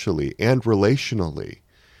experientially and relationally,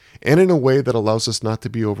 and in a way that allows us not to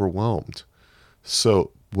be overwhelmed.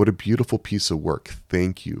 So what a beautiful piece of work.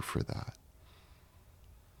 Thank you for that.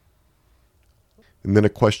 And then a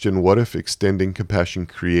question, what if extending compassion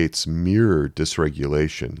creates mirror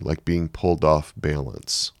dysregulation, like being pulled off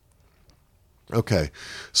balance? Okay,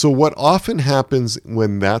 so what often happens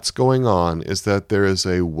when that's going on is that there is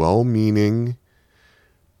a well-meaning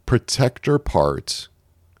protector part,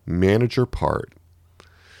 manager part,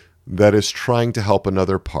 that is trying to help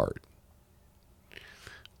another part.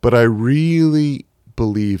 But I really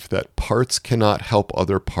believe that parts cannot help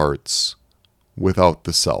other parts without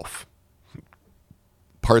the self.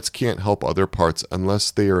 Parts can't help other parts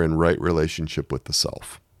unless they are in right relationship with the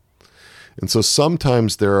self. And so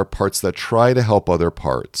sometimes there are parts that try to help other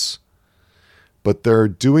parts, but they're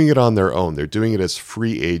doing it on their own. They're doing it as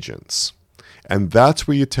free agents. And that's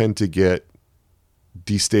where you tend to get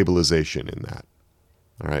destabilization in that.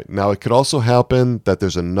 All right. Now, it could also happen that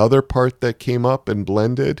there's another part that came up and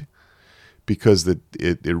blended because it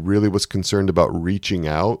really was concerned about reaching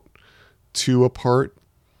out to a part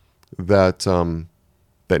that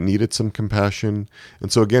needed some compassion.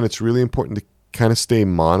 And so again, it's really important kind of stay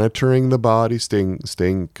monitoring the body,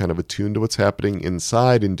 staying kind of attuned to what's happening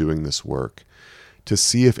inside in doing this work to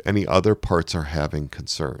see if any other parts are having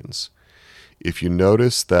concerns. If you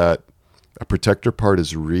notice that a protector part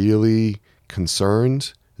is really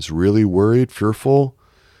concerned, is really worried, fearful,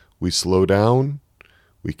 we slow down,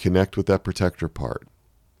 we connect with that protector part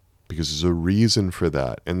because there's a reason for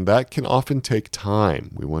that. And that can often take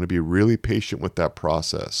time. We want to be really patient with that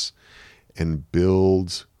process and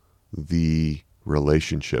build the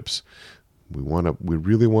relationships. We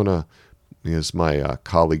really want to, as my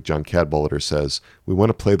colleague John Cadwallader says, we want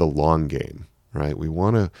to play the long game, right? We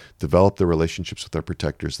want to develop the relationships with our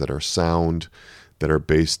protectors that are sound, that are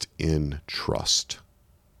based in trust.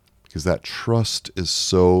 Because that trust is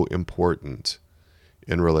so important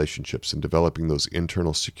in relationships and developing those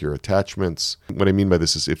internal secure attachments. What I mean by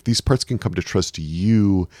this is if these parts can come to trust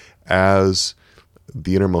you as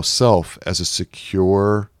the innermost self, as a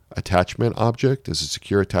secure attachment object, as a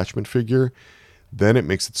secure attachment figure, then it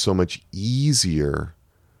makes it so much easier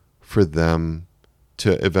for them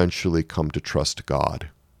to eventually come to trust God.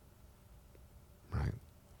 Right?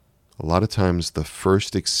 A lot of times the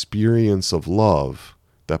first experience of love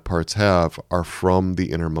that parts have are from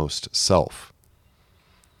the innermost self.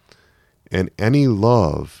 And any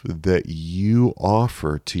love that you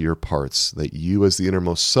offer to your parts, that you as the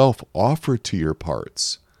innermost self offer to your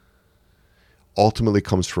parts, ultimately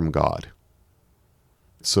comes from God.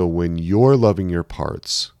 So when you're loving your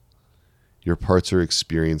parts are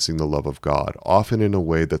experiencing the love of God, often in a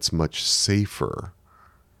way that's much safer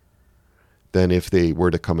than if they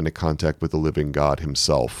were to come into contact with the living God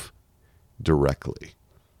himself directly.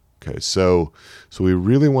 Okay, so we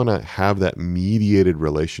really want to have that mediated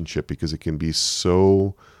relationship because it can be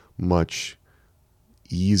so much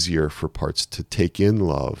easier for parts to take in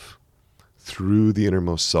love through the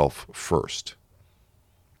innermost self first.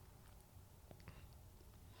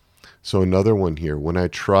 So another one here, when I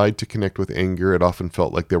tried to connect with anger, it often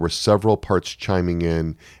felt like there were several parts chiming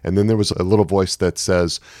in, and then there was a little voice that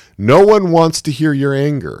says, "No one wants to hear your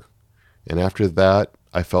anger." And after that,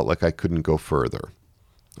 I felt like I couldn't go further.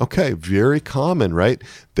 Okay, very common, right?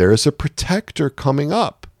 There's a protector coming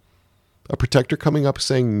up. A protector coming up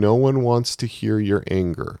saying, no one wants to hear your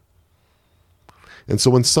anger. And so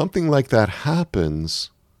when something like that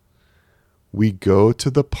happens, we go to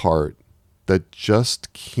the part that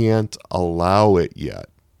just can't allow it yet.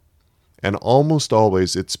 And almost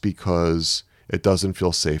always it's because it doesn't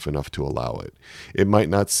feel safe enough to allow it. It might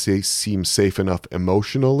not seem safe enough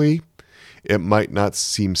emotionally. It might not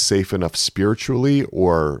seem safe enough spiritually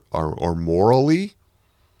or morally,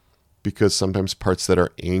 because sometimes parts that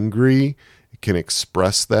are angry can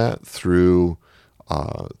express that through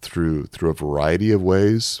a variety of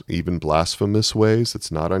ways, even blasphemous ways.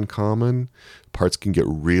 It's not uncommon. Parts can get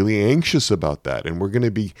really anxious about that, and we're going to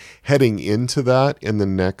be heading into that in the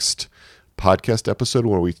next podcast episode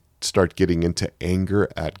where we start getting into anger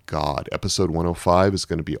at God. Episode 105 is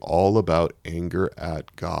going to be all about anger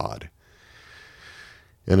at God.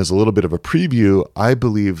 And as a little bit of a preview, I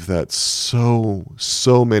believe that so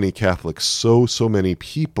many Catholics, so many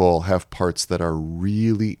people have parts that are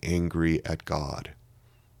really angry at God,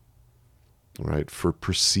 right? For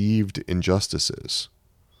perceived injustices,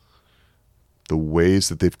 the ways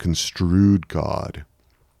that they've construed God.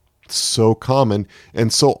 It's so common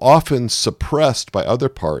and so often suppressed by other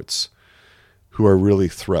parts who are really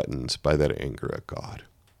threatened by that anger at God.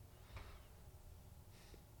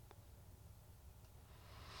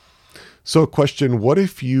 So a question, what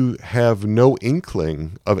if you have no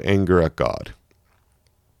inkling of anger at God?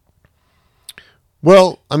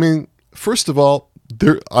 Well, I mean, first of all,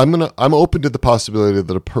 I'm open to the possibility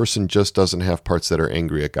that a person just doesn't have parts that are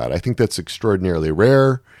angry at God. I think that's extraordinarily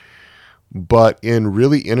rare, but in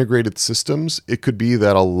really integrated systems, it could be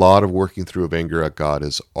that a lot of working through of anger at God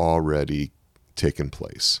has already taken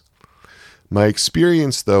place. My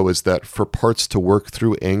experience, though, is that for parts to work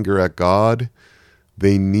through anger at God,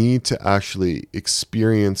 they need to actually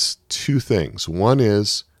experience two things. One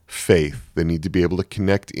is faith. They need to be able to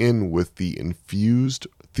connect in with the infused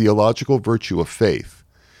theological virtue of faith.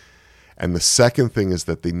 And the second thing is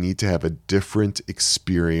that they need to have a different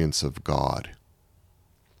experience of God.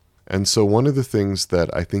 And so one of the things that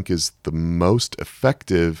I think is the most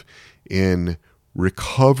effective in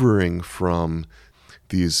recovering from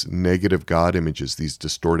these negative God images, these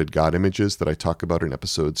distorted God images that I talk about in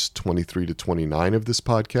episodes 23 to 29 of this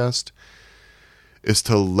podcast, is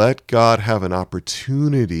to let God have an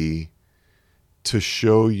opportunity to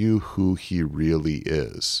show you who he really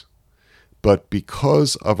is. But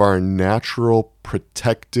because of our natural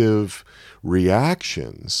protective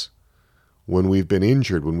reactions, when we've been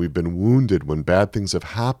injured, when we've been wounded, when bad things have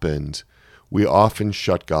happened, we often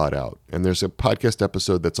shut God out. And there's a podcast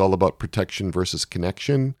episode that's all about protection versus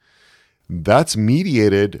connection. That's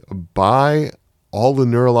mediated by all the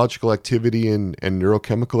neurological activity and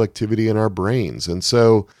neurochemical activity in our brains. And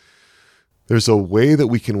so there's a way that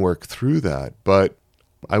we can work through that. But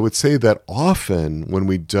I would say that often when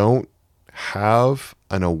we don't have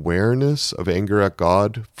an awareness of anger at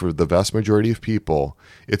God, for the vast majority of people,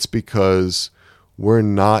 it's because we're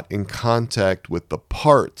not in contact with the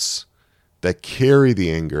parts that carry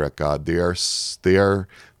the anger at God. They are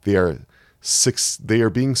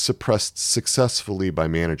being suppressed successfully by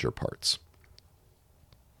manager parts.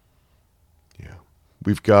 Yeah.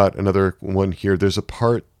 We've got another one here. There's a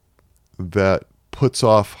part that puts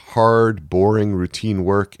off hard, boring, routine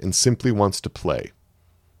work and simply wants to play.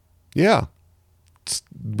 Yeah.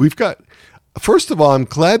 First of all, I'm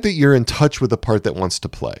glad that you're in touch with the part that wants to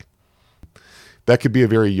play. That could be a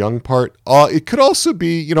very young part. It could also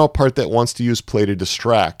be, a part that wants to use play to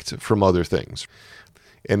distract from other things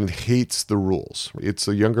and hates the rules. It's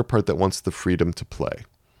a younger part that wants the freedom to play.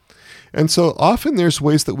 And so often there's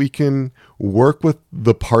ways that we can work with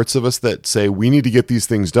the parts of us that say we need to get these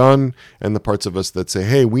things done, and the parts of us that say,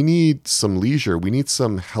 hey, we need some leisure, we need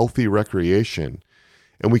some healthy recreation,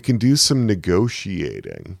 and we can do some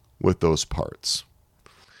negotiating with those parts.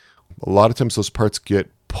 A lot of times those parts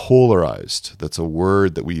get polarized. That's a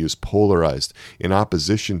word that we use, polarized, in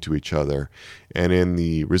opposition to each other. And in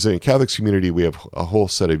the Resilient Catholics community, we have a whole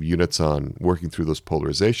set of units on working through those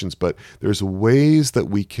polarizations. But there's ways that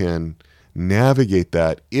we can navigate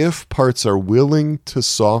that if parts are willing to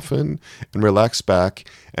soften and relax back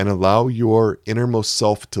and allow your innermost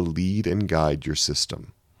self to lead and guide your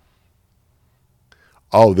system.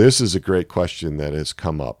 Oh, this is a great question that has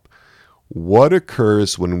come up. What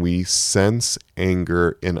occurs when we sense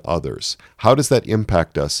anger in others? How does that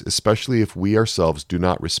impact us, especially if we ourselves do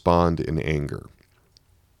not respond in anger?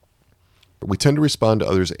 We tend to respond to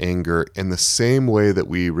others' anger in the same way that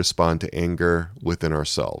we respond to anger within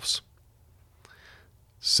ourselves.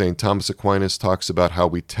 St. Thomas Aquinas talks about how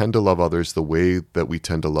we tend to love others the way that we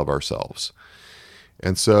tend to love ourselves.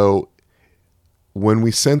 And so when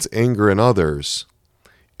we sense anger in others,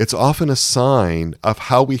 it's often a sign of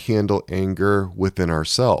how we handle anger within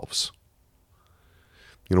ourselves.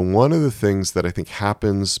 One of the things that I think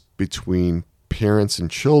happens between parents and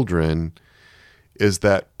children is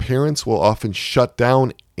that parents will often shut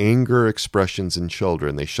down anger expressions in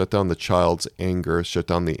children. They shut down the child's anger, shut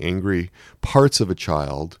down the angry parts of a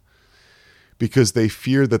child, because they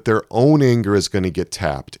fear that their own anger is going to get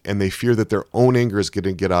tapped, and they fear that their own anger is going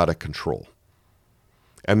to get out of control.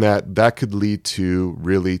 And that could lead to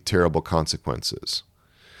really terrible consequences.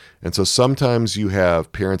 And so sometimes you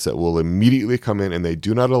have parents that will immediately come in and they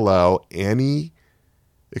do not allow any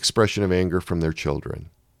expression of anger from their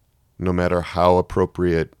children, no matter how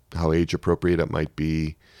age appropriate it might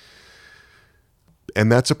be.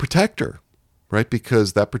 And that's a protector, right?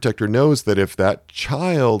 Because that protector knows that if that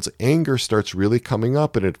child's anger starts really coming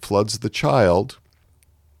up and it floods the child,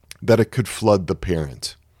 that it could flood the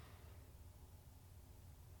parent.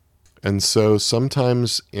 And so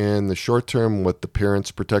sometimes in the short term, what the parents'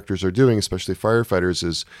 protectors are doing, especially firefighters,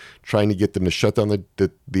 is trying to get them to shut down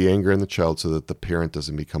the anger in the child so that the parent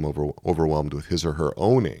doesn't become overwhelmed with his or her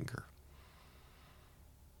own anger.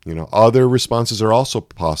 Other responses are also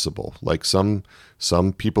possible. Like some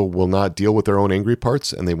people will not deal with their own angry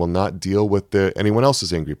parts, and they will not deal with anyone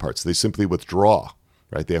else's angry parts. They simply withdraw.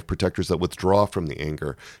 Right? They have protectors that withdraw from the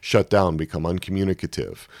anger, shut down, become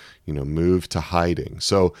uncommunicative, move to hiding.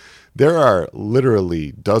 So there are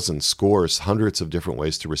literally dozens, scores, hundreds of different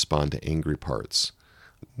ways to respond to angry parts.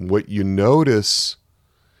 What you notice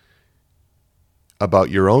about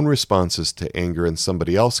your own responses to anger in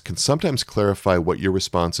somebody else can sometimes clarify what your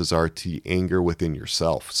responses are to anger within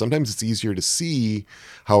yourself. Sometimes it's easier to see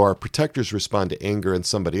how our protectors respond to anger in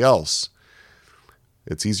somebody else.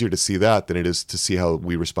 It's easier to see that than it is to see how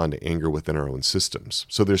we respond to anger within our own systems.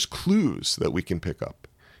 So there's clues that we can pick up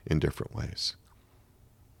in different ways.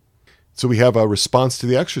 So we have a response to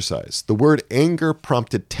the exercise. The word anger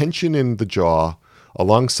prompted tension in the jaw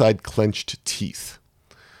alongside clenched teeth.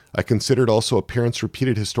 I considered also a parent's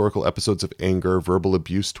repeated historical episodes of anger, verbal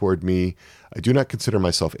abuse toward me. I do not consider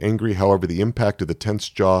myself angry. However, the impact of the tense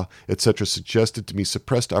jaw, etc., suggested to me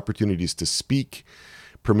suppressed opportunities to speak,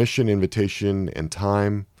 permission, invitation, and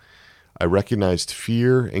time. I recognized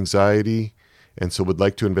fear, anxiety, and so would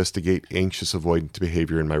like to investigate anxious avoidant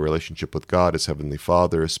behavior in my relationship with God as Heavenly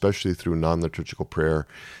Father, especially through non-liturgical prayer,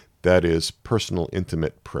 that is, personal,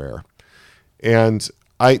 intimate prayer. And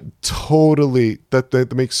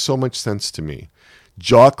that makes so much sense to me.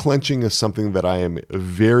 Jaw clenching is something that I am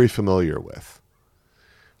very familiar with.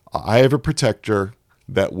 I have a protector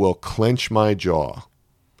that will clench my jaw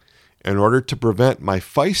in order to prevent my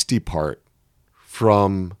feisty part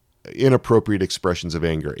from inappropriate expressions of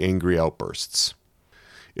anger, angry outbursts.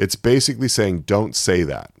 It's basically saying, don't say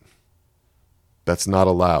that. That's not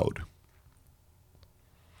allowed.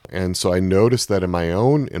 And so I noticed that in my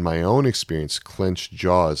own experience, clenched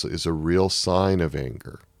jaws is a real sign of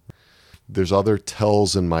anger. There's other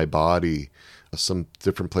tells in my body, some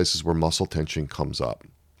different places where muscle tension comes up.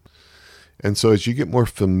 And so as you get more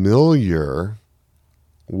familiar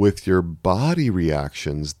with your body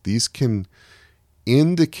reactions, these can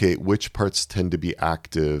indicate which parts tend to be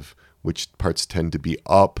active, which parts tend to be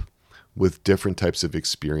up with different types of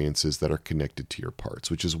experiences that are connected to your parts,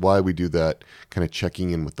 which is why we do that kind of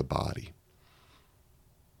checking in with the body.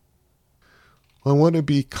 I want to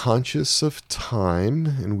be conscious of time,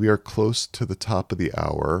 and we are close to the top of the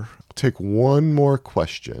hour. I'll take one more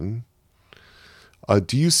question.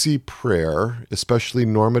 Do you see prayer, especially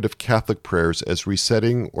normative Catholic prayers, as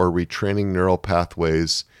resetting or retraining neural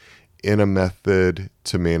pathways in a method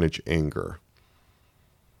to manage anger?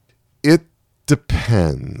 It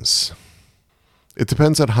depends. It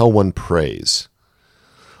depends on how one prays.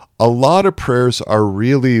 A lot of prayers are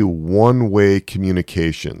really one-way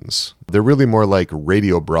communications. They're really more like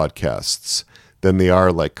radio broadcasts than they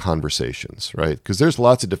are like conversations, right? Because there's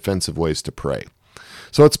lots of defensive ways to pray.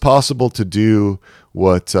 So it's possible to do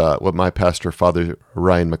what my pastor, Father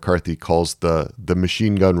Ryan McCarthy, calls the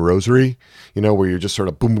machine gun rosary, where you're just sort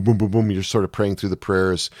of boom, boom, boom, boom, boom. You're sort of praying through the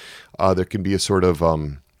prayers. There can be a sort of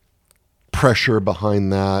pressure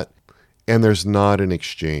behind that, and there's not an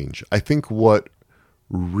exchange. I think what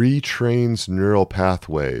retrains neural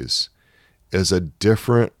pathways is a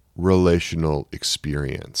different relational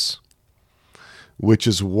experience, which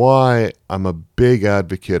is why I'm a big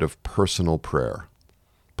advocate of personal prayer.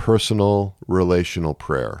 Personal relational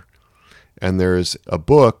prayer. And there's a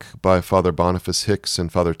book by Father Boniface Hicks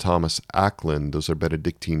and Father Thomas Ackland. Those are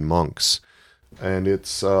Benedictine monks. And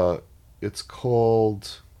it's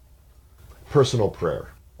called Personal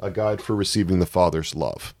Prayer, A Guide for Receiving the Father's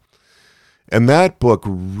Love. And that book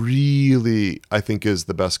really, I think, is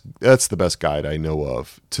that's the best guide I know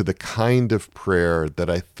of to the kind of prayer that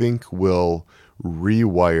I think will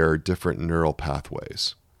rewire different neural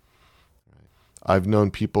pathways. I've known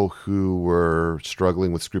people who were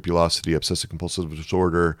struggling with scrupulosity, obsessive-compulsive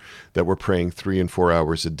disorder, that were praying 3 and 4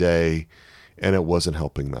 hours a day, and it wasn't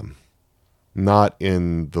helping them. Not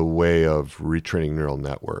in the way of retraining neural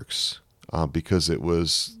networks, because it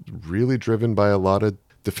was really driven by a lot of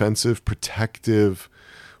defensive, protective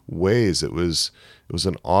ways. It was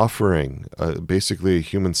an offering, basically a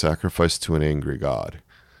human sacrifice to an angry God.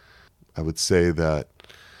 I would say that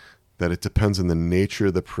it depends on the nature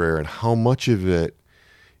of the prayer and how much of it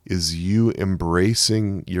is you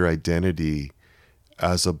embracing your identity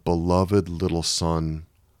as a beloved little son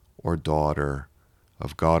or daughter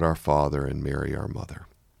of God our Father and Mary our Mother.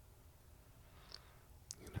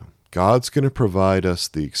 God's going to provide us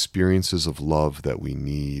the experiences of love that we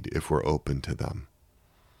need if we're open to them.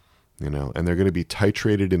 And they're going to be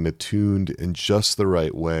titrated and attuned in just the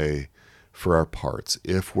right way for our parts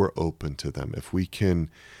if we're open to them. If we can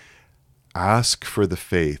ask for the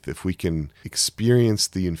faith, if we can experience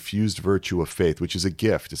the infused virtue of faith, which is a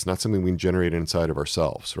gift. It's not something we can generate inside of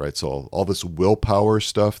ourselves, right? So all this willpower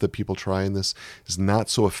stuff that people try in this is not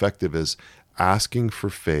so effective as asking for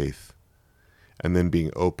faith and then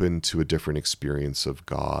being open to a different experience of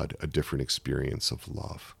God, a different experience of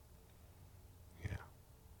love. Yeah.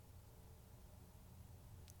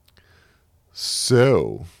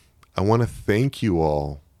 So I want to thank you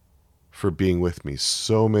all for being with me.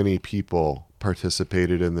 So many people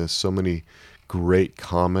participated in this, so many great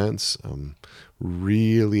comments. I'm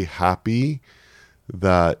really happy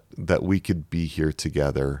that we could be here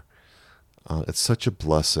together. It's such a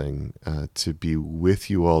blessing to be with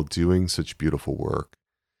you all doing such beautiful work.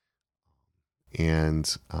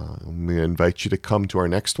 And I'm going to invite you to come to our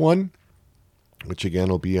next one, which again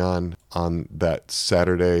will be on that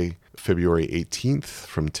Saturday, February 18th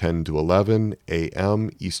from 10 to 11 a.m.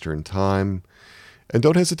 Eastern Time. And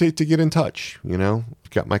don't hesitate to get in touch. You've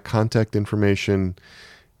got my contact information.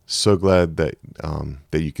 So glad that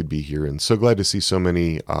you could be here, and so glad to see so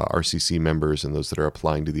many RCC members and those that are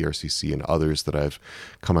applying to the RCC and others that I've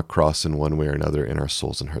come across in one way or another in our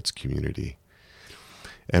Souls and Hearts community.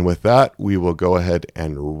 And with that, we will go ahead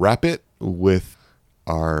and wrap it with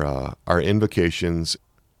our invocations.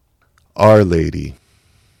 Our Lady,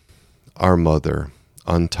 our Mother,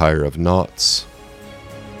 untie her of knots,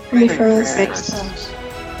 Pray for us.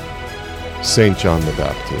 Saint John the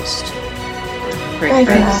Baptist. Pray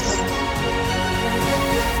for us.